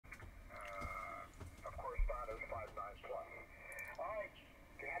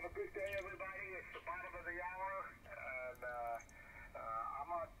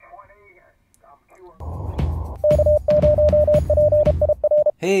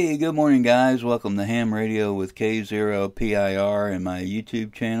Hey, good morning guys. Welcome to Ham Radio with K0PIR and my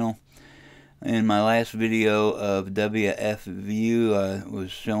YouTube channel. In my last video of Wfview, I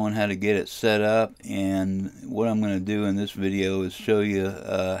was showing how to get it set up, and what I'm going to do in this video is show you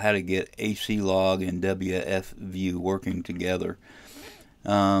how to get ACLog and Wfview working together.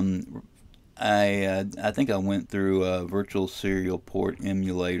 I think I went through a virtual serial port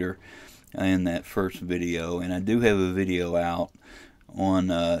emulator in that first video, and I do have a video out on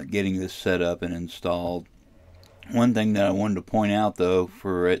getting this set up and installed. One thing that I wanted to point out, though,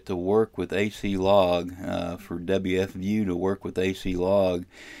 for it to work with ACLog, for Wfview to work with ACLog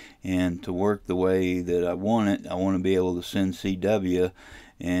and to work the way that I want it, I want to be able to send CW,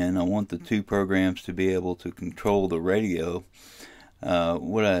 and I want the two programs to be able to control the radio.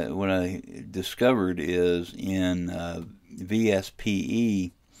 What I discovered is in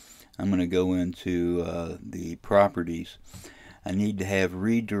VSPE, I'm going to go into the properties. I need to have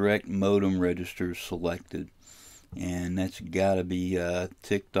redirect modem registers selected, and that's got to be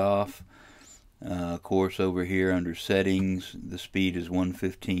ticked off. Of course, over here under settings, the speed is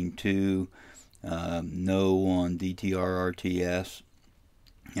 115.2, no on DTR RTS,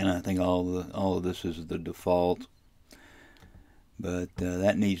 and I think all of this is the default. But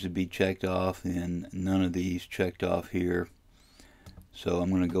that needs to be checked off, and none of these checked off here. So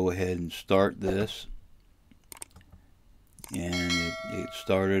I'm going to go ahead and start this. And it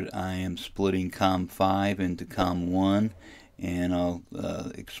started. I am splitting COM5 into COM1, and I'll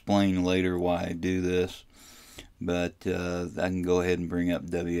explain later why I do this. But I can go ahead and bring up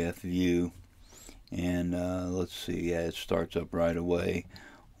Wfview, and let's see. Yeah, it starts up right away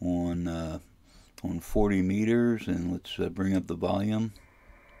on 40 meters, and let's bring up the volume.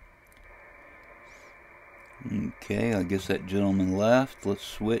 Okay, I guess that gentleman left. Let's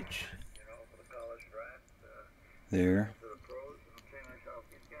switch. There.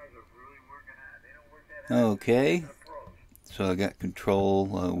 Okay, so I got control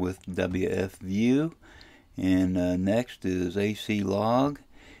with Wfview, and next is ACLog,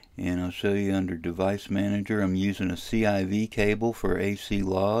 and I'll show you under Device Manager. I'm using a CIV cable for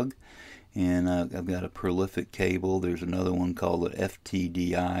ACLog, and I've got a prolific cable. There's another one called an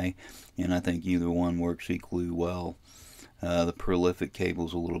FTDI, and I think either one works equally well. The prolific cable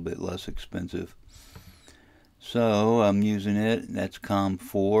is a little bit less expensive. So I'm using it. That's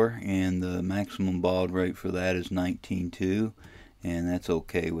COM4, and the maximum baud rate for that is 19.2, and that's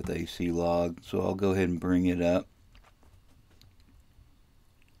okay with ACLog. So I'll go ahead and bring it up,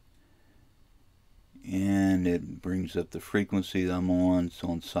 and it brings up the frequency that I'm on. It's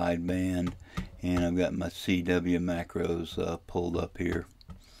on sideband, and I've got my CW macros pulled up here.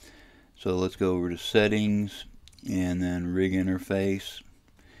 So let's go over to settings, and then rig interface.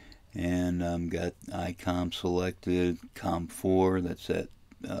 And I've got Icom selected, COM4, that's that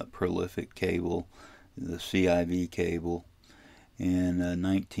prolific cable, the CIV cable, and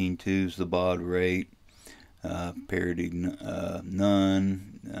 19.2 is the baud rate, parity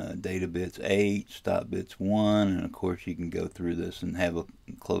none, data bits 8, stop bits 1, and of course you can go through this and have a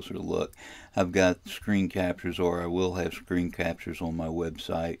closer look. I've got screen captures, or I will have screen captures on my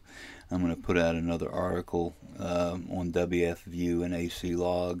website. I'm going to put out another article on Wfview and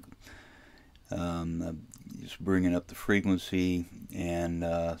ACLog. Just bringing up the frequency, and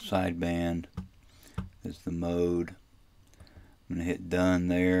sideband is the mode. I'm going to hit done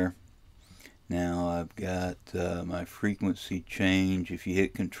there. Now I've got my frequency change. If you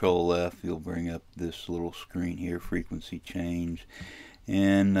hit Control F, you'll bring up this little screen here, frequency change.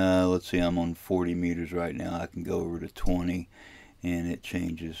 And let's see, I'm on 40 meters right now. I can go over to 20, and it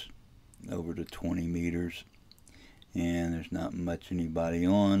changes over to 20 meters. And there's not much anybody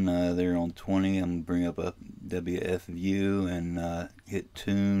on. They're on 20. I'm going to bring up a Wfview and hit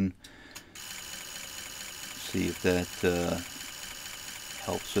tune. See if that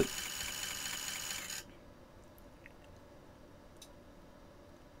helps it.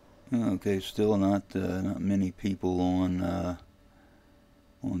 Okay, still not many people on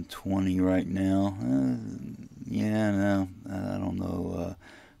 20 right now. Yeah, no, I don't know.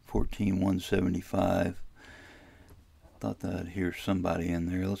 14,175. Thought that I'd hear somebody in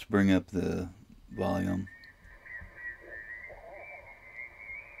there. Let's bring up the volume.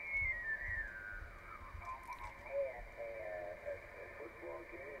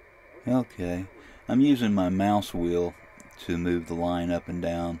 Okay, I'm using my mouse wheel to move the line up and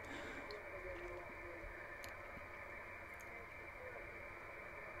down.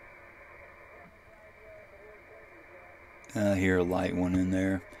 I hear a light one in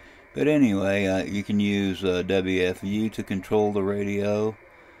there. But anyway, you can use Wfview to control the radio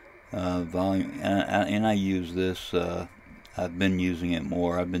volume, and I use this I've been using it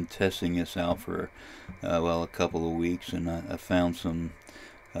more. I've been testing this out for well, a couple of weeks, and I found some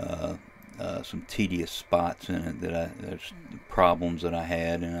tedious spots in it there's problems that I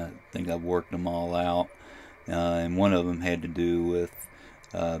had, and I think I've worked them all out. And one of them had to do with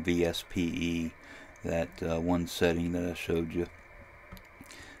VSPE, that one setting that I showed you.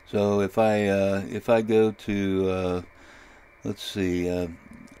 So if I go to let's see,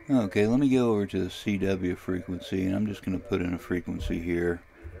 okay, let me go over to the CW frequency, and I'm just going to put in a frequency here.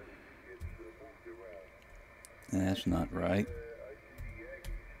 And that's not right.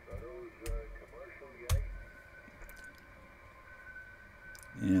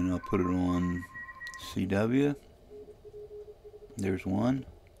 And I'll put it on CW. There's one.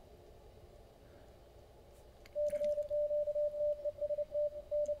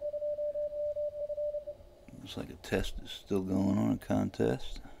 Looks like a test is still going on, a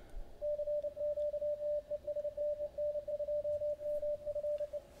contest.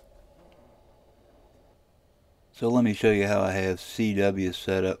 So let me show you how I have CW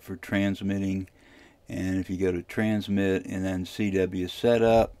set up for transmitting. And if you go to transmit and then CW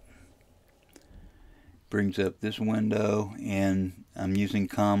setup, brings up this window, and I'm using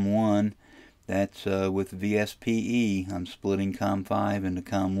COM1. That's with VSPE. I'm splitting COM5 into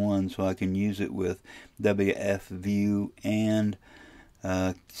COM1 so I can use it with Wfview and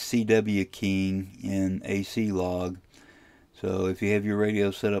CW keying in ACLog. So if you have your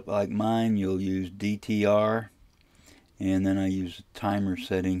radio set up like mine, you'll use DTR, and then I use a timer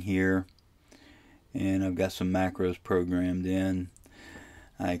setting here, and I've got some macros programmed in.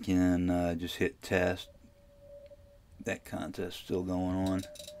 I can just hit test. That contest still going on.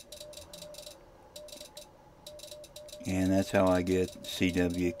 And that's how I get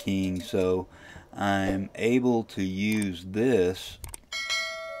CW keying. So I'm able to use this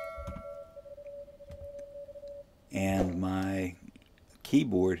and my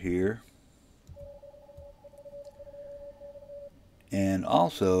keyboard here, and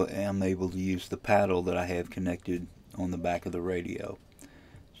also am able to use the paddle that I have connected on the back of the radio.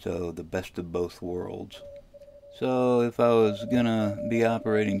 So the best of both worlds. So if I was gonna be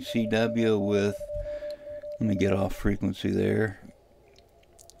operating CW with, let me get off frequency there,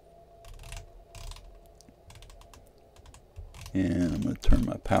 and I'm gonna turn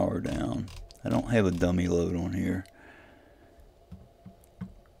my power down. I don't have a dummy load on here.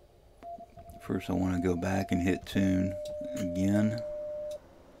 First I want to go back and hit tune again.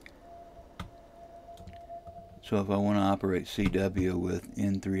 So if I want to operate CW with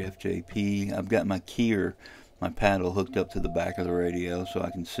N3FJP, I've got my keyer, my paddle hooked up to the back of the radio, so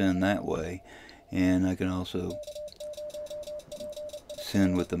I can send that way, and I can also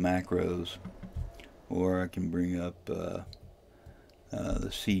send with the macros, or I can bring up the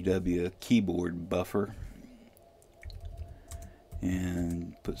CW keyboard buffer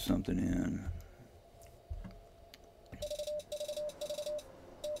and put something in.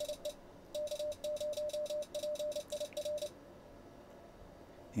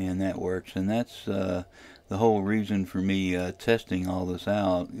 And that works, and that's the whole reason for me testing all this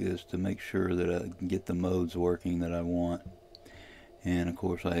out, is to make sure that I can get the modes working that I want. And of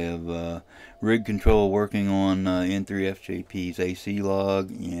course I have rig control working on N3FJP's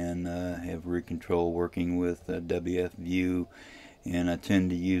ACLog, and have rig control working with Wfview, and I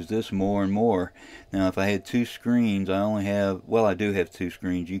tend to use this more and more. Now if I had two screens, I only have, well, I do have two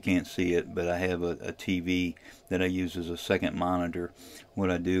screens, you can't see it, but I have a TV that I use as a second monitor. What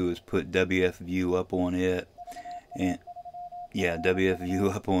I do is put Wfview up on it, and yeah,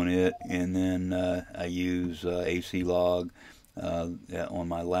 Wfview up on it, and then I use ACLog on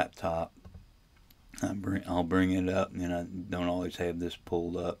my laptop. I'll bring it up, and I don't always have this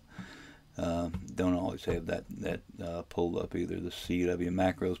pulled up. Don't always have that pulled up either. The CW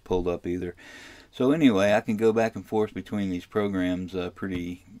macros pulled up either. So anyway, I can go back and forth between these programs. It's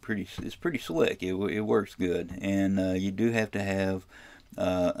pretty slick. It works good, and you do have to have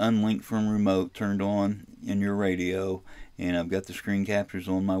unlinked from remote turned on in your radio. And I've got the screen captures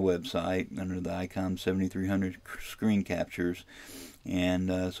on my website under the Icom 7300 screen captures.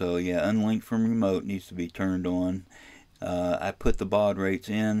 And so yeah, unlinked from remote needs to be turned on. I put the baud rates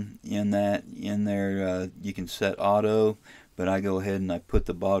in there. You can set auto, but I go ahead and I put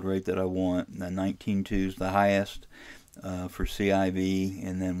the baud rate that I want. The 19.2 is the highest for CIV,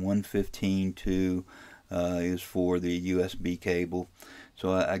 and then 115.2 is for the USB cable.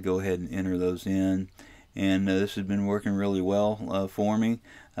 So I go ahead and enter those in, and this has been working really well for me.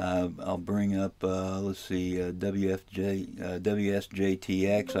 I'll bring up, let's see, WSJTX.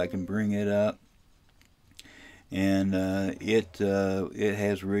 I can bring it up, and it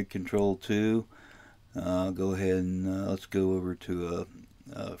has rig control too. Go ahead and let's go over to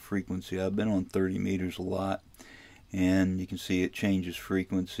a frequency. I've been on 30 meters a lot, and you can see it changes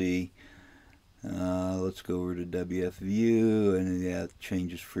frequency. Let's go over to Wfview, and yeah, it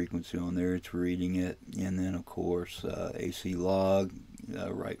changes frequency on there. It's reading it, and then of course ACLog,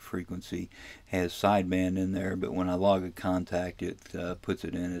 right frequency, has sideband in there, but when I log a contact, it puts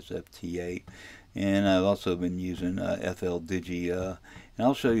it in as FT8. And I've also been using FLDigi, and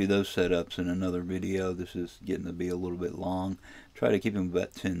I'll show you those setups in another video. This is getting to be a little bit long. Try to keep them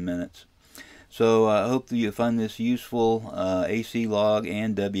about 10 minutes. So I hope that you find this useful. ACLog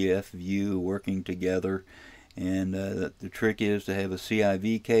and Wfview working together, and the trick is to have a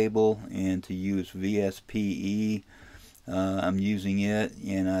CIV cable and to use VSPE. I'm using it,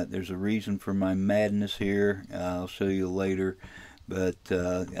 and there's a reason for my madness here. I'll show you later, but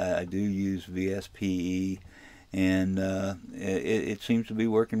I do use VSPE, and it seems to be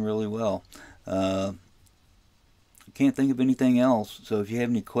working really well. Can't think of anything else, so if you have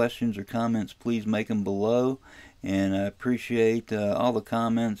any questions or comments, please make them below, and I appreciate all the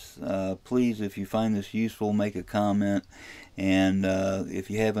comments. Please, if you find this useful, make a comment, and if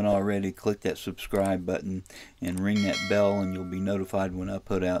you haven't already, click that subscribe button and ring that bell, and you'll be notified when I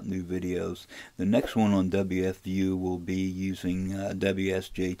put out new videos. The next one on Wfview will be using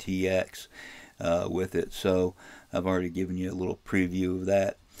WSJTX with it, so I've already given you a little preview of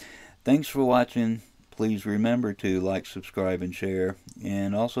that. Thanks for watching. Please remember to like, subscribe, and share,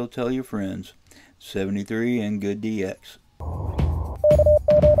 and also tell your friends. 73 and good DX.